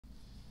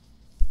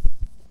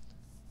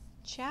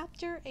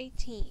Chapter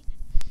 18.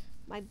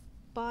 My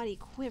body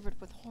quivered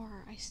with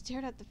horror. I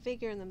stared at the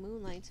figure in the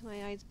moonlight till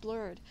my eyes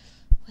blurred.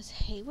 Was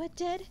Haywood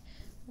dead?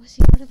 Was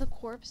he one of the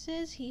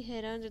corpses he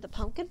hid under the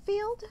pumpkin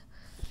field?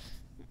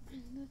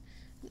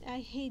 I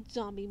hate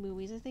zombie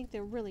movies. I think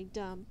they're really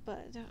dumb,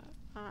 but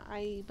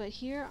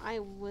here I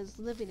was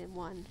living in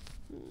one.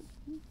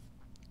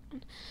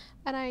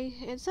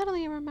 And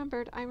suddenly I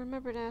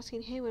remembered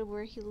asking Haywood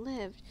where he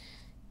lived.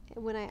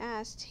 When I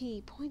asked,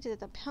 he pointed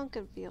at the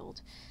pumpkin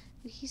field.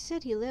 He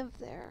said he lived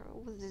there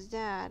with his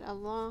dad, and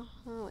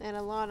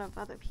a lot of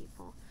other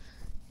people.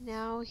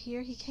 Now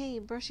here he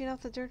came, brushing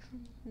off the dirt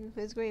from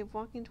his grave,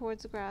 walking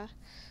towards the grass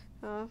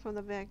from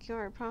the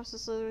backyard, past the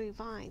slithery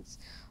vines,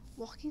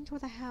 walking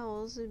toward the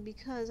house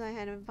because I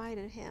had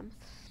invited him.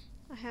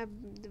 I had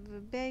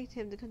begged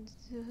him to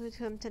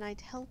come tonight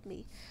to help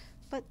me,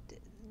 but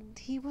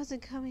he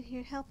wasn't coming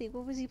here to help me.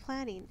 What was he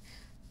planning?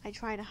 I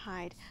tried to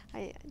hide.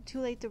 Too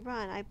late to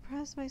run. I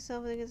pressed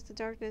myself against the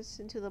darkness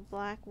into the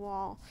black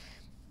wall.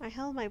 I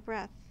held my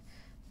breath.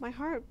 My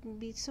heart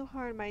beat so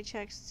hard my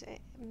chest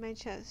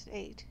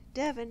ached.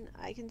 "Devin,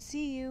 I can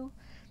see you,"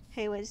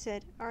 Haywood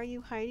said. "Are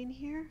you hiding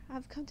here?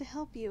 I've come to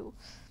help you."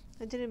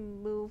 I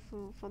didn't move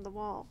from the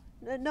wall.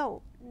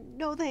 No,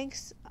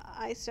 thanks,"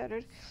 I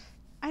stuttered.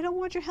 "I don't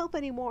want your help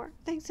anymore.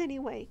 Thanks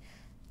anyway."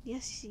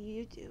 "Yes,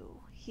 you do,"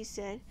 he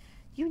said.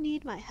 "You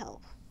need my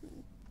help."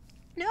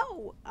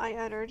 "No," I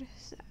uttered.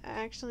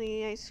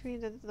 Actually, I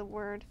screamed at the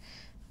word.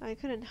 I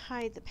couldn't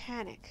hide the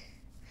panic.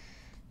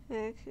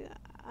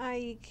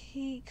 I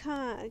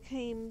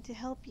came to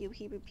help you,"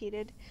 he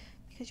repeated,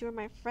 "because you're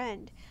my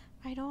friend.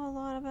 I know a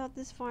lot about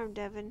this farm,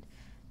 Devin.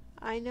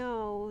 I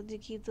know to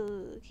keep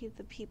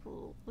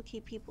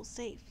people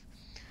safe."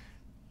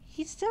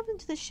 He stepped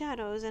into the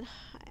shadows, and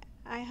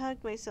I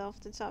hugged myself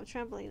to stop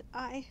trembling.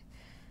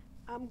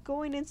 I'm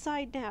going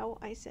inside now,"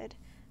 I said.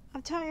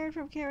 "I'm tired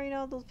from carrying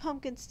all those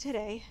pumpkins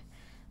today."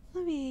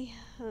 "Let me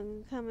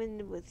come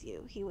in with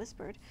you," he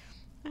whispered.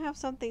 "I have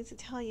some things to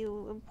tell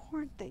you,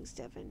 important things,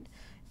 Devin."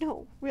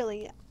 "No,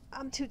 really,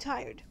 I'm too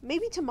tired.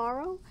 Maybe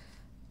tomorrow?"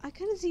 I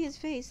couldn't see his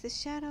face. The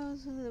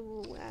shadows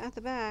at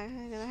the back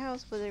of the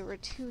house, but they were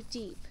too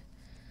deep.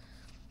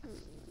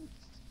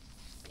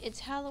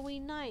 "It's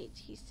Halloween night,"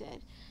 he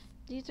said.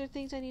 "These are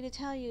things I need to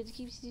tell you to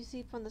keep you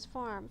safe on this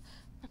farm."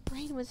 My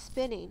brain was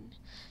spinning.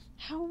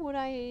 How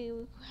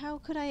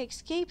could I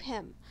escape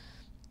him?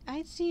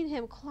 I'd seen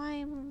him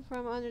climb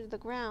from under the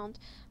ground.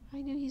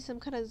 I knew he's some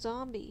kind of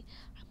zombie.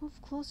 I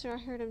moved closer. I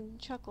heard him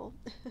chuckle.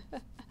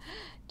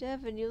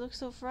 "Devin, you look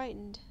so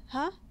frightened."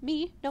 "Huh?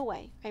 Me? No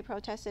way," I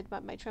protested,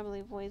 but my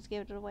trembling voice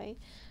gave it away.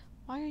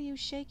 "Why are you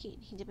shaking?"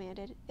 he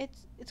demanded.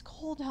 It's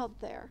cold out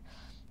there,"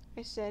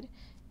 I said.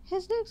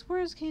 His next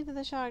words came to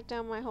the shock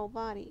down my whole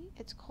body.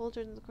 "It's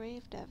colder than the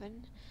grave,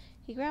 Devin."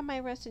 He grabbed my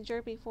wrist and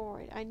jerked me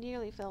forward. I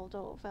nearly fell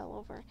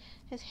over.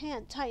 His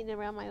hand tightened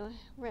around my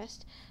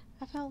wrist.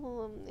 It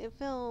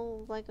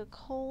felt like a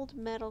cold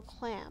metal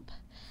clamp.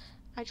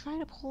 I tried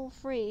to pull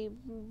free,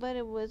 but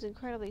it was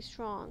incredibly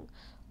strong.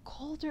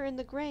 "Colder in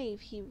the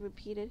grave," he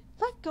repeated.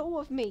 "Let go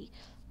of me!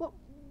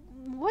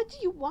 What do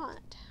you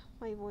want?"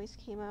 My voice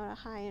came out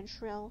high and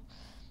shrill.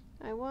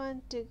 I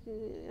want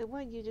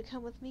you to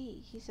come with me,"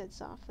 he said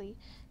softly.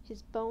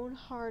 His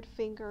bone-hard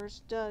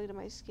fingers dug into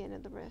my skin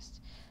at the wrist.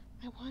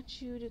 "I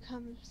want you to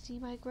come see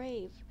my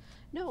grave."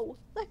 "No!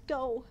 Let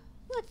go!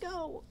 Let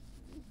go!"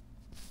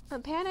 A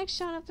panic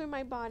shot up through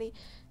my body.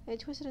 I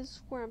twisted and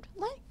squirmed.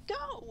 "Let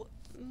go!"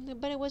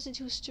 But it wasn't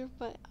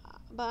but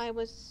I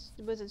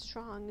wasn't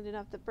strong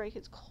enough to break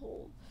his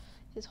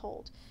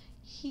hold.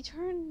 He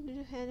turned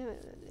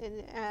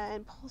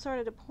and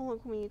started to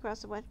pull me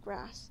across the wet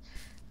grass.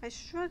 I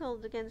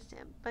struggled against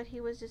him, but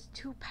he was just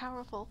too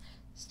powerful.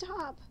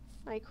 "Stop!"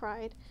 I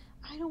cried.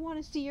 "I don't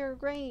want to see your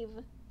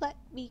grave. Let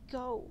me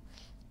go."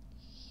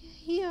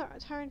 He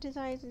turned his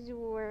eyes into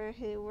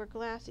were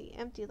glassy,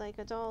 empty like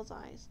a doll's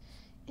eyes.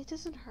 "It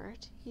doesn't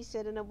hurt," he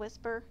said in a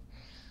whisper.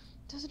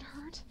 "Doesn't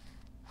hurt?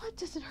 What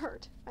doesn't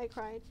hurt?" I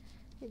cried.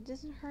 "It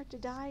doesn't hurt to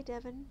die,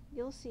 Devin.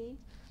 You'll see."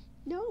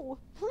 "No,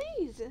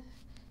 please!"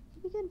 He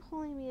began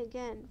pulling me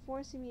again,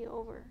 forcing me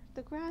over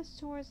the grass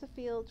towards the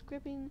field,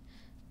 gripping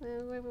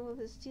with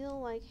his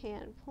steel-like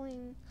hand,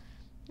 pulling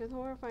with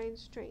horrifying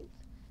strength.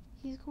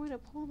 "He's going to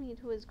pull me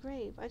into his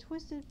grave." I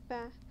twisted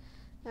back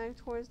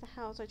towards the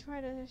house. I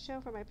tried to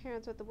shout for my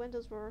parents, but the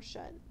windows were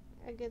shut.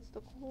 Against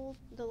the cold,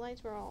 the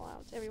lights were all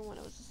out. Everyone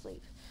was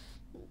asleep.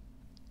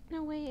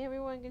 No way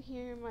everyone could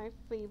hear my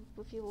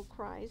feeble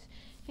cries.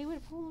 He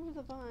would pull over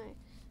the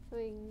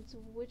vines,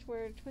 which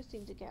were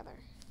twisting together,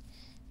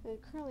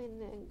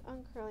 curling and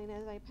uncurling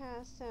as I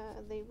passed.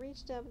 They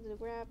reached up to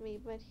grab me,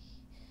 but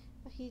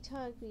he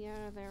tugged me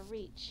out of their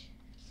reach.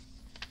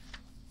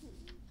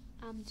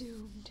 I'm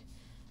doomed.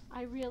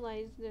 I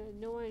realized that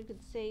no one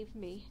could save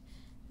me,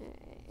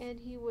 and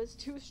he was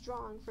too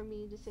strong for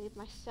me to save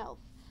myself.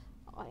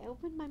 I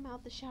opened my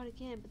mouth to shout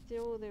again, but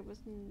there was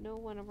no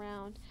one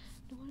around.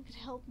 No one could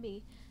help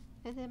me.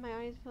 And then my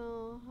eyes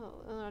fell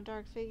on a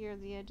dark figure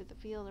at the edge of the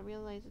field. I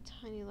realized a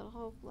tiny little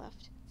hope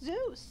left.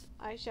 "Zeus!"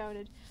 I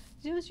shouted.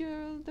 Zeus,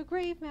 you're the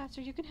grave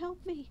master. You can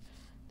help me.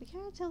 The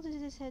cat tilted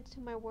his head to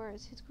my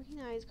words. His green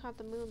eyes caught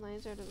the moonlight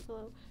and started to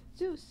glow.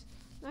 Zeus,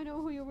 I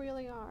know who you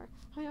really are.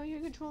 I know you're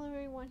in control of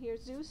everyone here.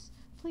 Zeus,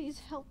 please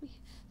help me.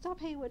 Stop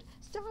Haywood.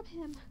 Stop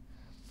him.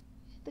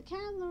 The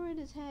cat lowered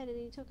his head and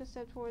he took a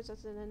step towards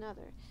us and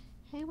another.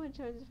 Haywood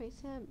turned to face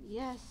him.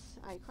 Yes,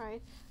 I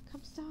cried.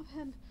 Come stop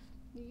him.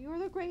 You're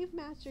the grave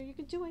master. You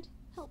can do it.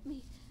 Help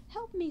me.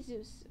 Help me,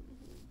 Zeus.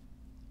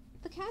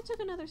 The cat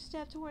took another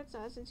step towards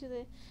us into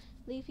the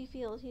leafy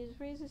field. He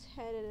raised his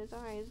head and his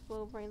eyes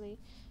glowed brightly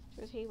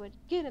towards Haywood.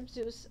 Get him,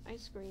 Zeus, I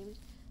screamed.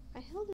 I held